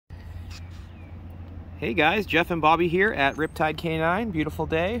Hey guys, Jeff and Bobby here at Riptide K9. Beautiful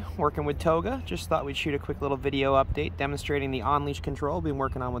day, working with Toga. Just thought we'd shoot a quick little video update demonstrating the on-leash control. Been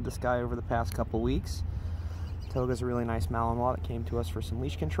working on with this guy over the past couple weeks. Toga's a really nice Malinois that came to us for some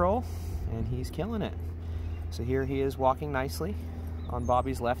leash control, and he's killing it. So here he is walking nicely on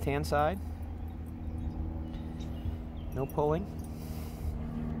Bobby's left-hand side. No pulling.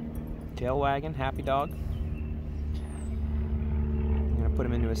 Tail wagging, happy dog. Put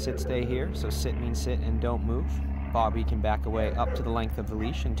him into a sit stay here, so sit means sit and don't move. Bobby can back away up to the length of the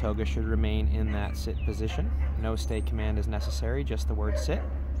leash, and Toga should remain in that sit position. No stay command is necessary, just the word sit.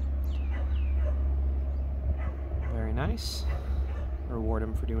 Very nice. Reward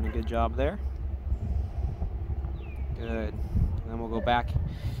him for doing a good job there. Good. And then we'll go back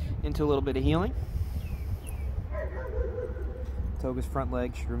into a little bit of healing. Toga's front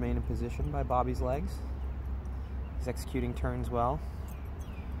leg should remain in position by Bobby's legs. He's executing turns well.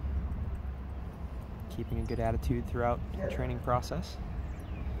 Keeping a good attitude throughout the training process.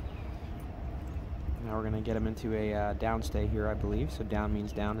 Now we're going to get him into a down stay here, I believe. So down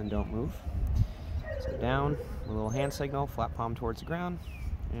means down and don't move. So down, a little hand signal, flat palm towards the ground,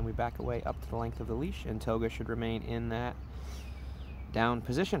 and we back away up to the length of the leash, and Toga should remain in that down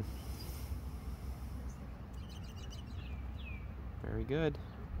position. Very good.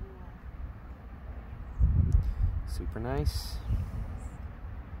 Super nice.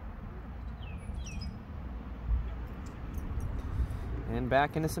 And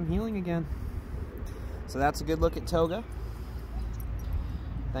back into some healing again. So that's a good look at Toga.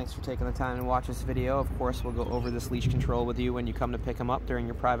 Thanks for taking the time to watch this video. Of course, we'll go over this leash control with you when you come to pick him up during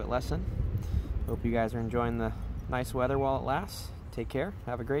your private lesson. Hope you guys are enjoying the nice weather while it lasts. Take care.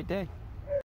 Have a great day.